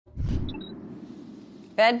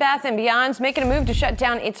Bed Bath & Beyond's making a move to shut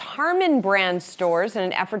down its Harmon brand stores in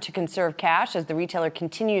an effort to conserve cash as the retailer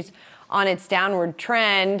continues on its downward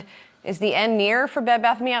trend. Is the end near for Bed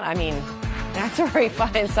Bath & Beyond? I mean, that's where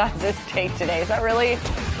Brian Sozzi's take today. Is that really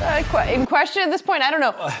in question at this point? I don't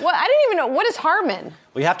know. I didn't even know. What is Harmon?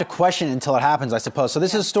 We have to question it until it happens, I suppose. So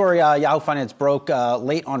this is a story Yahoo Finance broke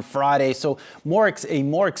late on Friday. So a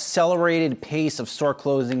more accelerated pace of store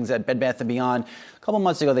closings at Bed Bath & Beyond. A couple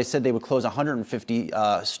months ago, they said they would close 150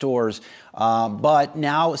 stores, but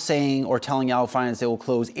now saying or telling Yahoo Finance they will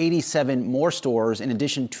close 87 more stores in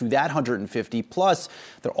addition to that 150. Plus,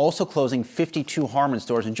 they're also closing 52 Harmon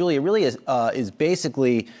stores. And Julie, it really is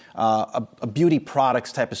basically a beauty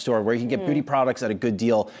products type of store where you can get beauty products at a good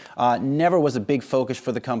deal. Never was a big focus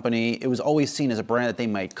for the company. It was always seen as a brand that they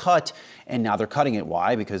might cut, and now they're cutting it.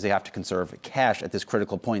 Why? Because they have to conserve cash at this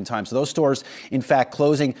critical point in time. So those stores, in fact,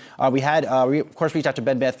 closing. We of course reached out to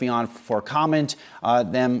Bed Bath & Beyond for a comment.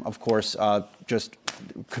 Them, of course, just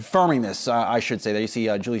confirming this, I should say. There you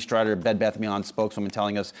see Julie Strider, Bed Bath & Beyond spokeswoman,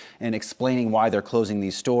 telling us and explaining why they're closing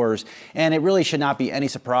these stores. And it really should not be any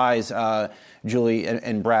surprise, Julie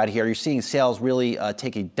and Brad here. You're seeing sales really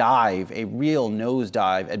take a dive, a real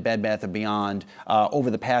nosedive at Bed Bath & Beyond over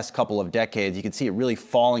the past couple of decades. You can see it really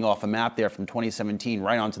falling off a map there from 2017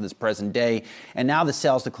 right onto this present day. And now the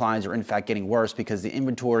sales declines are in fact getting worse because the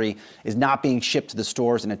inventory is not being shipped to the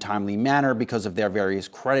stores in a timely manner because of their various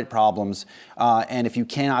credit problems. And if you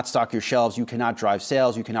cannot stock your shelves, you cannot drive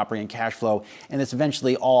sales, you cannot bring in cash flow, and this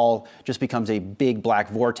eventually all just becomes a big black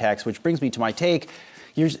vortex, which brings me to my take.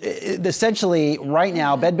 Essentially, right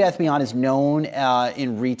now, Bed Bath & Beyond is known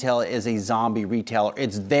in retail as a zombie retailer.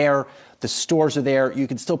 It's there. The stores are there. You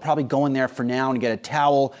can still probably go in there for now and get a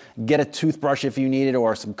towel, get a toothbrush if you need it,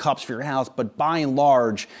 or some cups for your house. But by and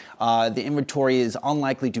large, the inventory is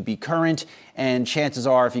unlikely to be current. And chances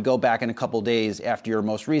are, if you go back in a couple days after your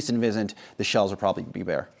most recent visit, the shelves will probably be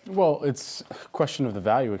bare. Well, it's a question of the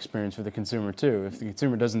value experience for the consumer, too. If the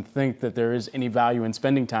consumer doesn't think that there is any value in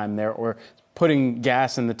spending time there or putting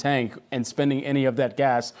gas in the tank and spending any of that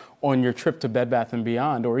gas on your trip to Bed Bath &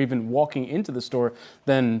 Beyond or even walking into the store,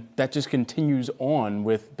 then that just continues on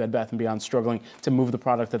with Bed Bath & Beyond struggling to move the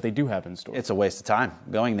product that they do have in store. It's a waste of time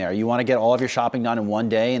going there. You want to get all of your shopping done in one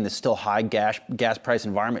day in this still high gas price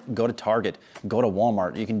environment, go to Target, go to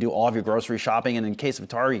Walmart. You can do all of your grocery shopping, and in case of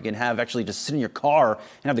Target, you can have actually just sit in your car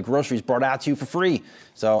and have the groceries brought out to you for free.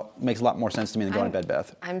 So it makes a lot more sense to me than going to Bed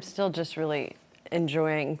Bath. I'm still just really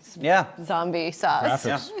enjoying zombie sauce.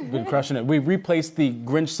 Graphics, been crushing it. We replaced the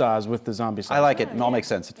Grinch sauce with the zombie sauce. I like it. It all makes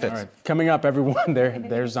sense. It fits. All right. Coming up, everyone,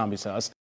 there's zombie sauce.